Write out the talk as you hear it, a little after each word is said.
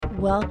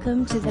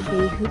Welcome to the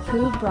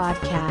Bihupu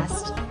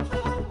broadcast.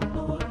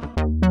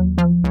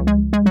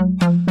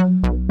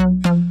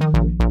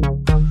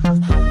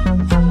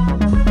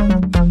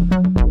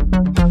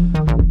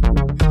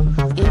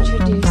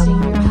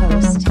 Introducing your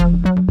host,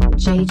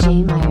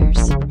 JJ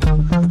Myers.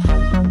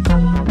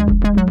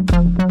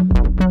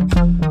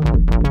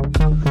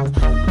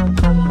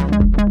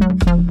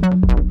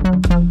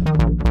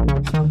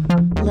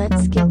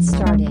 Let's get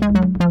started.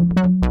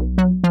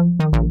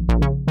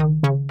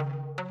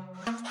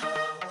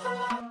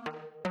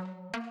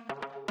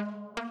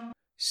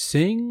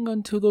 Sing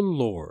unto the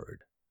Lord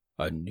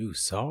a new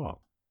song.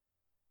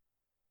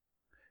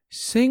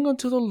 Sing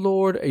unto the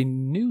Lord a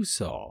new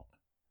song.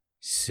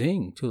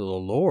 Sing to the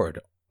Lord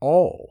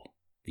all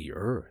the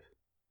earth.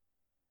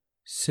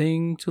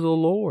 Sing to the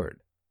Lord,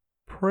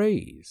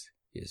 praise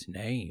his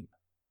name.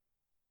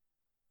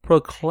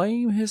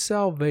 Proclaim his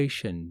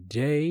salvation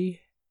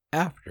day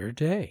after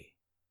day.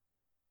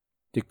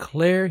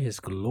 Declare his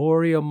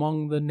glory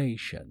among the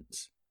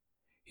nations,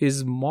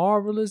 his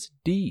marvelous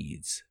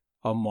deeds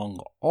among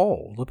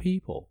all the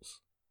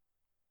peoples.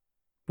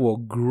 For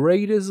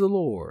great is the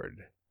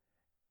Lord,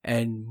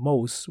 and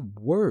most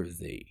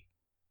worthy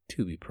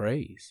to be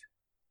praised.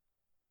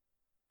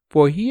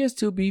 For he is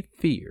to be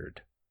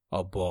feared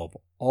above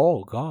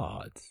all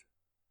gods.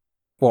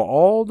 For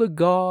all the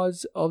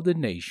gods of the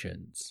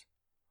nations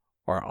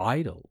are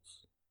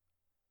idols.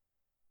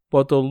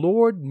 But the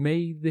Lord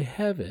made the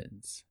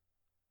heavens.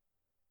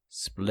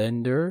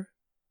 Splendor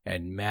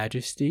and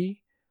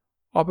majesty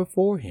are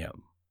before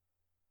him.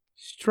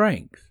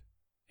 Strength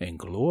and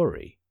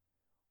glory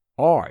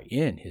are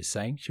in his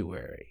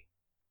sanctuary.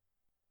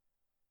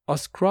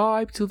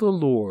 Ascribe to the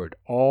Lord,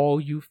 all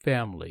you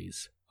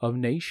families of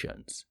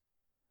nations.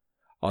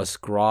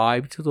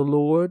 Ascribe to the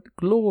Lord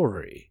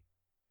glory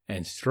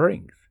and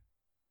strength.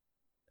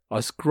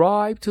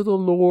 Ascribe to the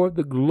Lord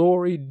the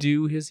glory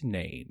due his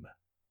name.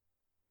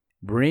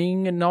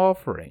 Bring an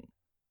offering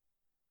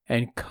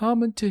and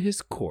come into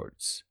his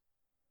courts.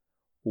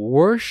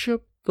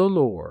 Worship the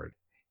Lord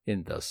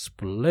in the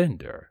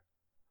splendor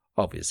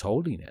of his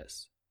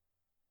holiness.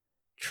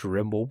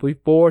 Tremble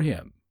before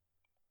him,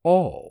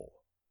 all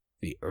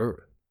the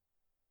earth.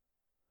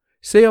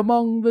 Say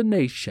among the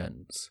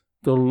nations,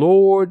 the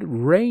Lord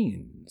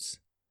reigns.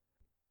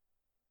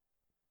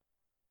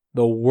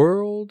 The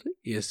world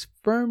is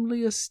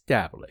firmly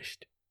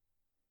established.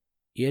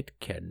 It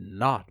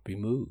cannot be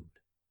moved.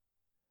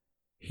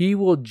 He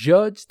will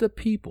judge the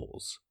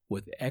peoples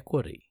with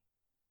equity.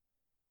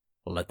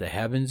 Let the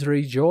heavens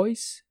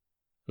rejoice.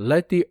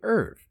 Let the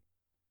earth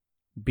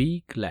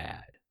be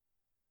glad.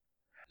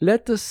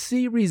 Let the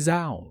sea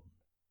resound,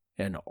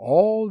 and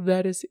all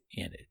that is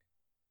in it.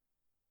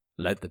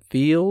 Let the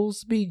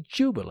fields be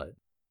jubilant,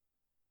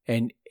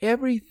 and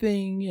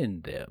everything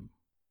in them.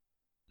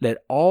 Let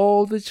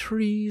all the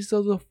trees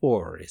of the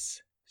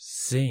forest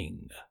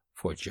sing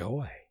for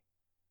joy.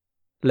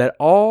 Let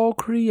all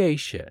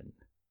creation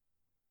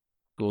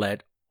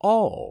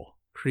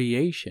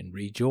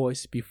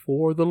rejoice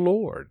before the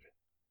Lord.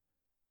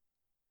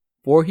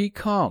 For he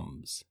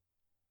comes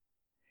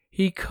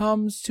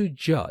to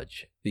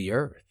judge the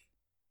earth.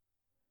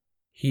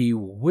 He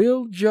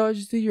will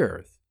judge the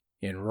earth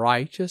in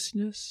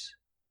righteousness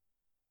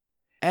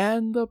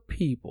and the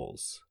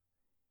peoples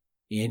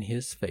in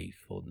his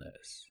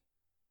faithfulness.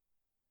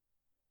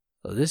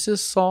 This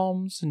is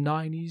Psalms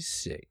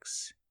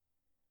 96.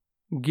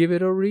 Give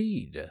it a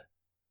read.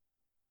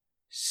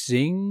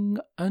 Sing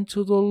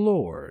unto the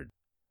Lord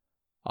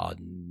a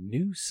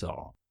new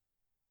song.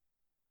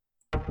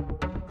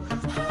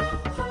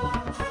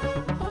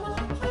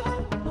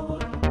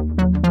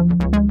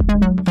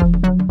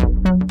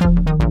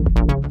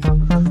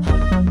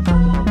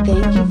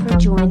 Thank you for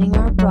joining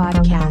our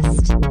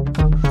broadcast.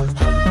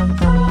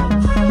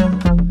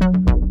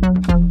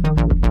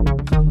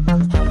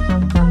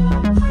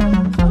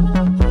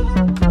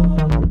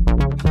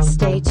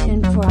 Stay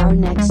tuned for our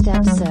next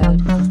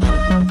episode.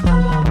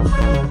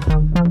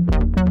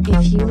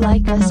 If you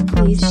like us,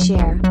 please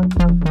share.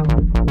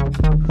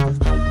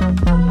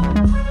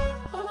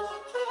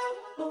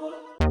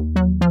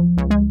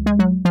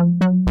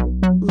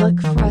 Look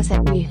for us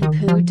at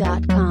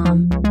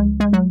bihupu.com.